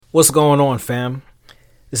What's going on, fam?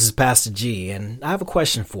 This is Pastor G, and I have a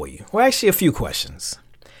question for you. Well, actually, a few questions.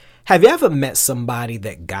 Have you ever met somebody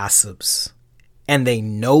that gossips and they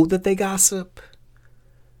know that they gossip?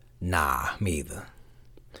 Nah, me either.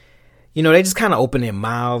 You know, they just kind of open their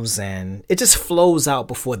mouths and it just flows out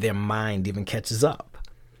before their mind even catches up.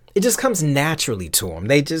 It just comes naturally to them.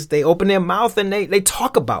 They open their mouth and they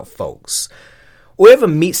talk about folks. Or ever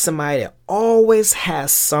meet somebody that always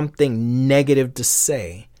has something negative to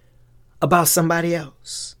say about somebody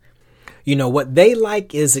else. You know, what they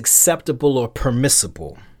like is acceptable or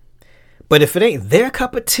permissible. But if it ain't their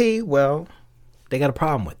cup of tea, well, they got a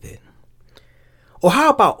problem with it. Or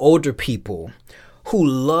how about older people who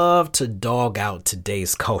love to dog out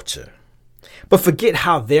today's culture, but forget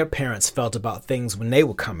how their parents felt about things when they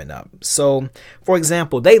were coming up? So, for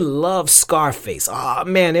example, they love Scarface. Oh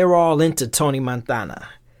man, they're all into Tony Montana.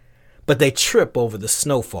 But they trip over the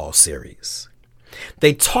Snowfall series.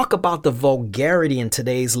 They talk about the vulgarity in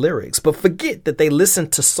today's lyrics, but forget that they listen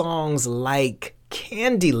to songs like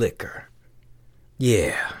Candy Liquor.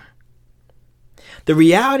 Yeah. The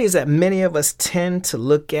reality is that many of us tend to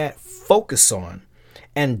look at, focus on,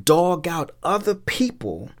 and dog out other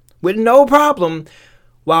people with no problem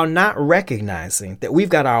while not recognizing that we've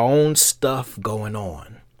got our own stuff going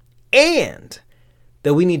on and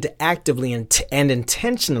that we need to actively and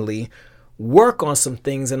intentionally work on some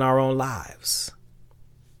things in our own lives.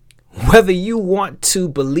 Whether you want to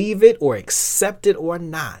believe it or accept it or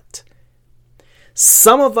not,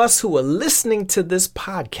 some of us who are listening to this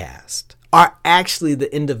podcast are actually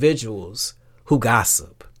the individuals who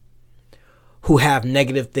gossip, who have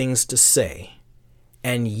negative things to say,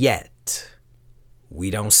 and yet we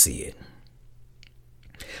don't see it.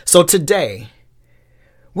 So today,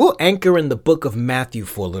 we'll anchor in the book of Matthew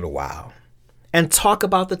for a little while and talk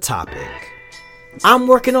about the topic, I'm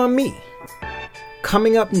Working on Me,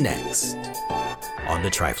 coming up next on The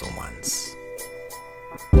Trifling Ones.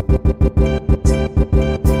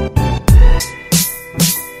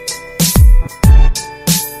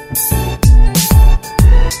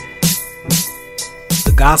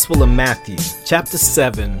 The Gospel of Matthew, chapter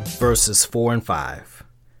 7, verses 4 and 5.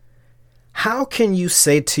 How can you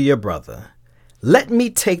say to your brother, let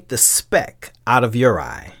me take the speck out of your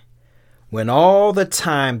eye, when all the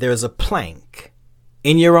time there is a plank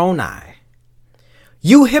in your own eye?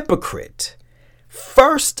 You hypocrite,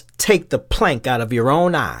 first take the plank out of your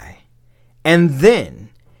own eye, and then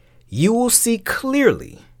you will see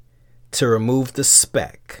clearly to remove the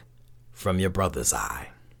speck from your brother's eye.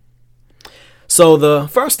 So the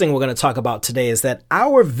first thing we're going to talk about today is that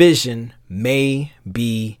our vision may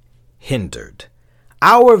be hindered.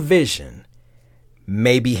 Our vision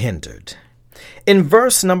may be hindered. In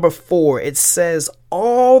verse number 4, it says,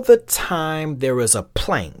 all the time there is a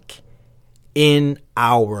plank in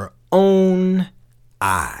our own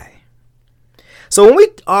eye. So when we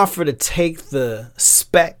offer to take the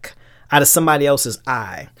speck out of somebody else's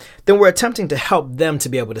eye, then we're attempting to help them to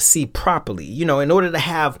be able to see properly, you know, in order to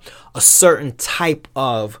have a certain type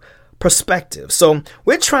of perspective. So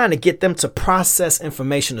we're trying to get them to process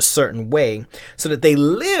information a certain way so that they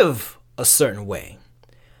live a certain way.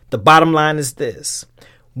 The bottom line is this: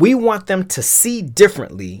 we want them to see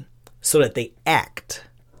differently so that they act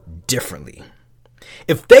differently.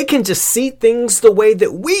 If they can just see things the way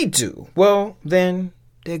that we do, well, then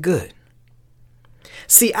they're good.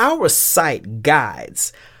 See, our sight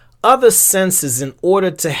guides other senses in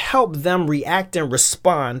order to help them react and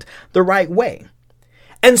respond the right way.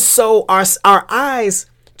 And so our eyes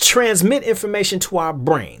transmit information to our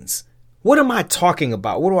brains. What am I talking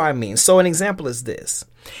about? What do I mean? So an example is this.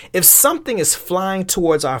 If something is flying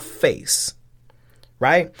towards our face,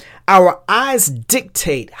 right, our eyes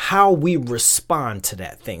dictate how we respond to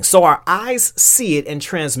that thing. So our eyes see it and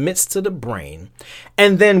transmits to the brain.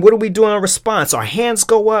 And then what do we do in response? Our hands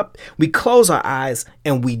go up, we close our eyes,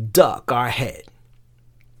 and we duck our head.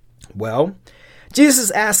 Well, Jesus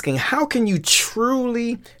is asking, how can you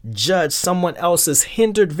truly judge someone else's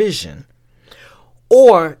hindered vision?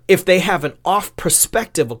 Or if they have an off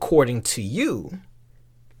perspective according to you,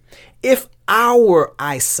 if our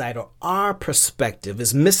eyesight or our perspective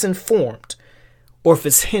is misinformed, or if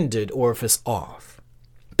it's hindered, or if it's off.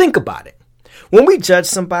 Think about it. When we judge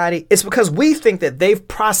somebody, it's because we think that they've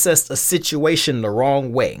processed a situation the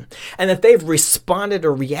wrong way and that they've responded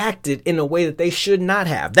or reacted in a way that they should not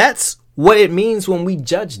have. That's what it means when we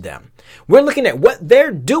judge them. We're looking at what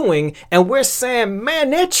they're doing and we're saying, man,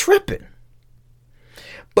 they're tripping.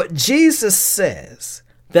 But Jesus says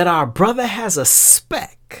that our brother has a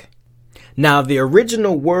speck. Now, the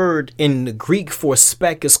original word in the Greek for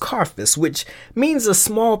speck is karphos, which means a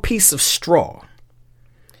small piece of straw.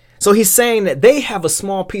 So he's saying that they have a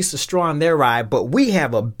small piece of straw in their eye, but we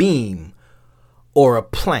have a beam or a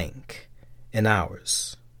plank in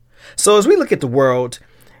ours. So as we look at the world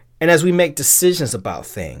and as we make decisions about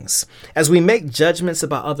things, as we make judgments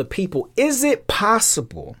about other people, is it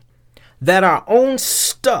possible that our own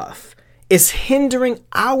stuff is hindering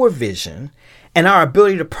our vision and our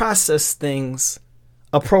ability to process things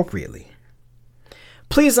appropriately?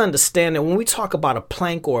 Please understand that when we talk about a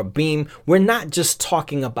plank or a beam, we're not just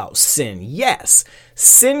talking about sin. Yes,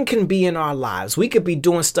 sin can be in our lives. We could be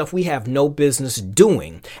doing stuff we have no business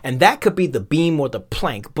doing, and that could be the beam or the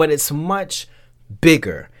plank, but it's much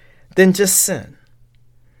bigger than just sin.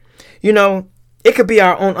 You know, it could be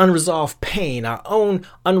our own unresolved pain, our own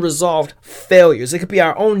unresolved failures. It could be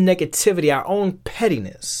our own negativity, our own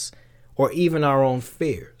pettiness, or even our own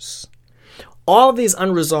fears. All of these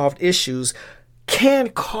unresolved issues can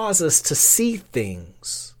cause us to see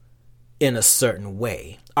things in a certain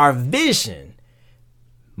way. Our vision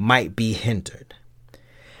might be hindered.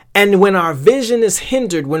 And when our vision is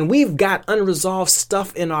hindered, when we've got unresolved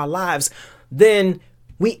stuff in our lives, then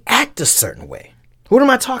we act a certain way. What am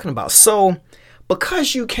I talking about? So,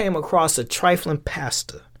 because you came across a trifling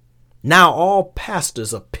pastor, now all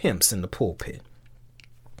pastors are pimps in the pulpit,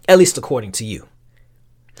 at least according to you.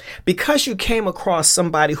 Because you came across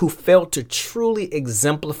somebody who failed to truly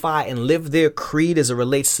exemplify and live their creed as it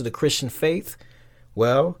relates to the Christian faith,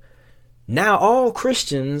 well, now all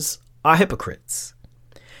Christians are hypocrites.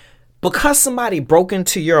 Because somebody broke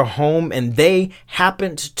into your home and they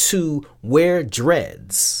happened to wear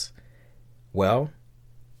dreads, well,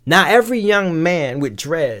 now every young man with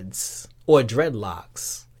dreads or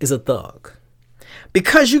dreadlocks is a thug.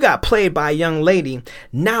 Because you got played by a young lady,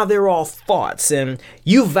 now they're all thoughts and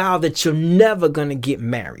you vow that you're never going to get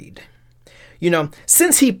married. You know,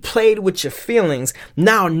 since he played with your feelings,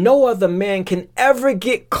 now no other man can ever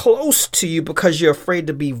get close to you because you're afraid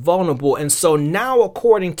to be vulnerable. And so now,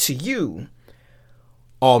 according to you,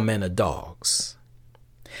 all men are dogs.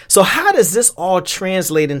 So how does this all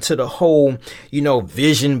translate into the whole,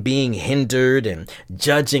 vision being hindered and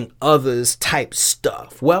judging others type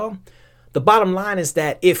stuff? Well, the bottom line is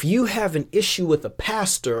that if you have an issue with a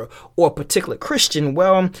pastor or a particular Christian,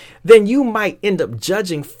 well, then you might end up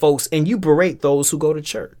judging folks and you berate those who go to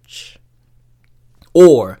church.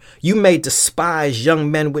 Or you may despise young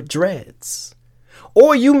men with dreads.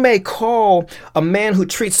 Or you may call a man who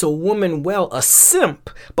treats a woman well a simp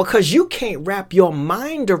because you can't wrap your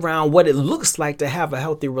mind around what it looks like to have a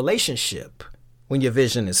healthy relationship when your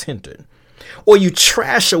vision is hindered. Or you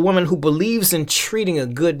trash a woman who believes in treating a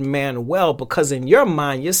good man well because in your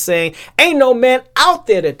mind you're saying, ain't no man out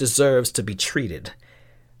there that deserves to be treated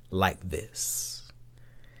like this.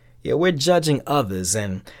 Yeah, we're judging others,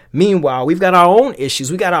 and meanwhile, we've got our own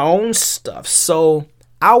issues. We got our own stuff. So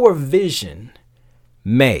our vision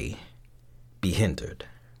may be hindered.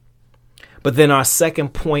 But then our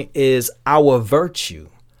second point is our virtue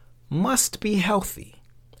must be healthy.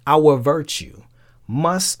 Our virtue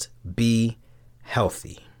must be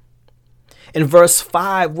healthy. In verse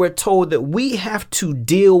 5, we're told that we have to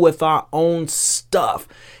deal with our own stuff.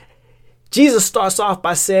 Jesus starts off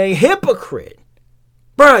by saying, hypocrite.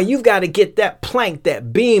 Bruh, you've got to get that plank,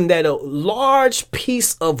 that beam, that a large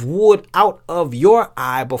piece of wood out of your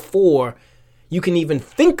eye before you can even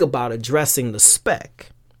think about addressing the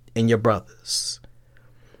speck in your brothers.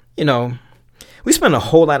 We spend a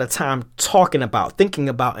whole lot of time talking about, thinking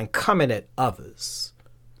about, and coming at others.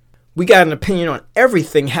 We got an opinion on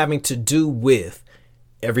everything having to do with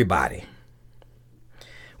everybody.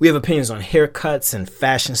 We have opinions on haircuts and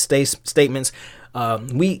fashion statements.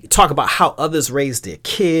 We talk about how others raise their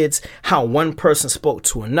kids, how one person spoke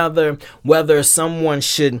to another, whether someone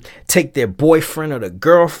should take their boyfriend or the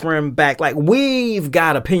girlfriend back. Like, we've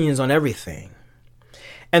got opinions on everything.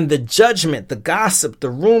 And the judgment, the gossip, the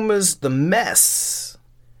rumors, the mess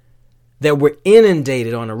that we're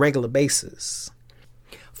inundated on a regular basis.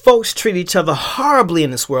 Folks treat each other horribly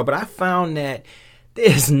in this world, but I found that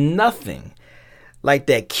there's nothing like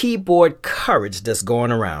that keyboard courage that's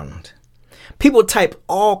going around. People type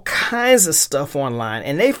all kinds of stuff online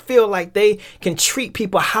and they feel like they can treat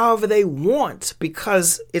people however they want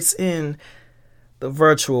because it's in the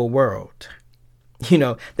virtual world.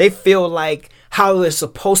 They feel like how they're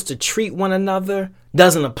supposed to treat one another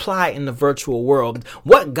doesn't apply in the virtual world.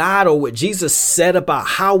 What God or what Jesus said about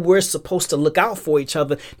how we're supposed to look out for each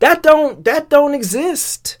other, that don't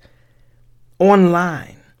exist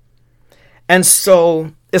online. And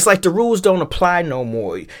so it's like the rules don't apply no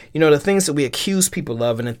more. The things that we accuse people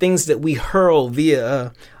of and the things that we hurl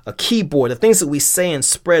via a keyboard, the things that we say and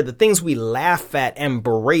spread, the things we laugh at and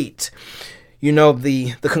berate,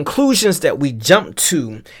 the conclusions that we jump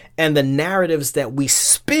to and the narratives that we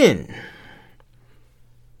spin.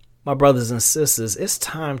 My brothers and sisters, it's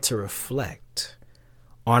time to reflect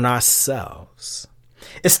on ourselves.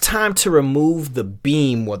 It's time to remove the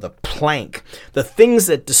beam or the plank, the things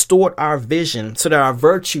that distort our vision so that our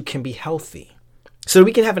virtue can be healthy, so that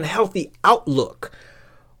we can have a healthy outlook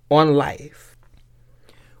on life.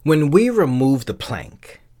 When we remove the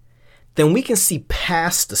plank, then we can see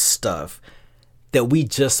past the stuff that we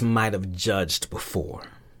just might have judged before.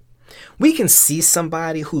 We can see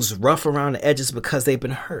somebody who's rough around the edges because they've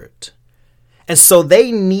been hurt. And so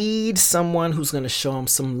they need someone who's going to show them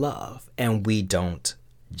some love, and we don't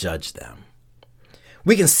judge them.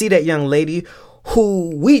 We can see that young lady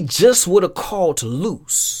who we just would have called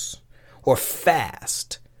loose or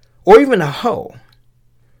fast or even a hoe.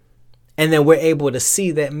 And then we're able to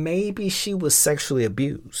see that maybe she was sexually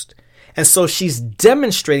abused. And so she's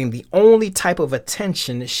demonstrating the only type of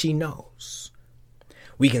attention that she knows.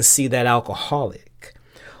 We can see that alcoholic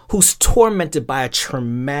who's tormented by a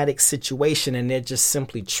traumatic situation and they're just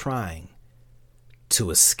simply trying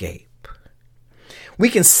to escape. We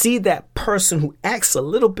can see that person who acts a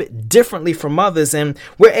little bit differently from others, and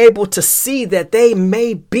we're able to see that they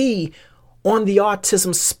may be on the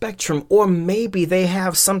autism spectrum, or maybe they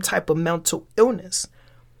have some type of mental illness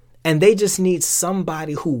and they just need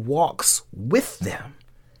somebody who walks with them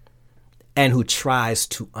and who tries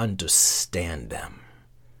to understand them.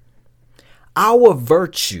 Our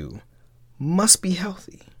virtue must be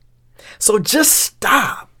healthy. So just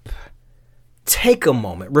stop, take a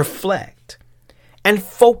moment, reflect, and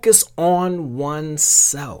focus on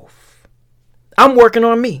oneself. I'm working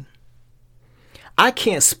on me. I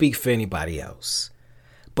can't speak for anybody else,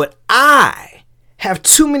 but I have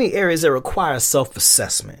too many areas that require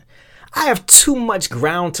self-assessment. I have too much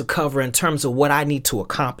ground to cover in terms of what I need to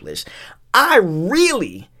accomplish. I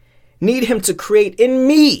really need him to create in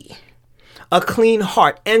me a clean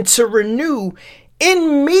heart and to renew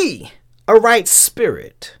in me a right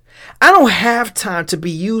spirit. I don't have time to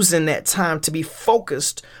be using that time to be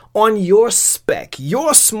focused on your speck,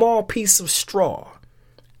 your small piece of straw.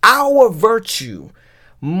 Our virtue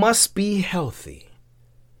must be healthy,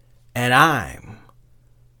 and I'm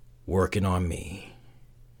working on me.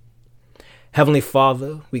 Heavenly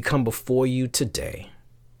Father, we come before you today,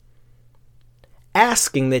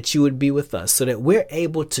 asking that you would be with us so that we're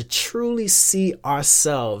able to truly see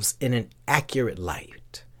ourselves in an accurate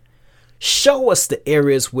light. Show us the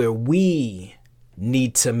areas where we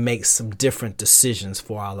need to make some different decisions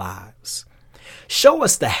for our lives. Show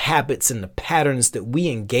us the habits and the patterns that we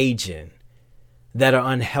engage in that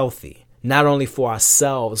are unhealthy, not only for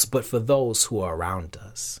ourselves, but for those who are around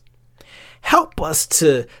us. Help us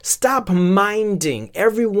to stop minding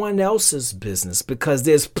everyone else's business, because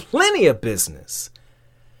there's plenty of business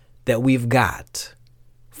that we've got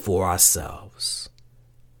for ourselves.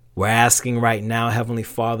 We're asking right now, Heavenly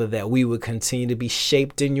Father, that we would continue to be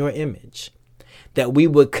shaped in your image, that we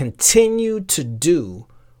would continue to do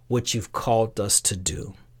what you've called us to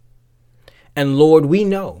do. And Lord, we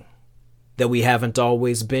know that we haven't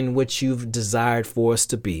always been what you've desired for us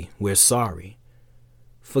to be. We're sorry.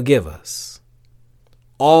 Forgive us.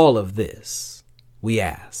 All of this we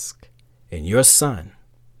ask in your Son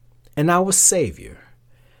and our Savior,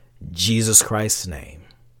 Jesus Christ's name.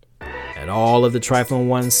 And all of the trifling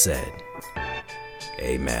ones said,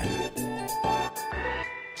 Amen.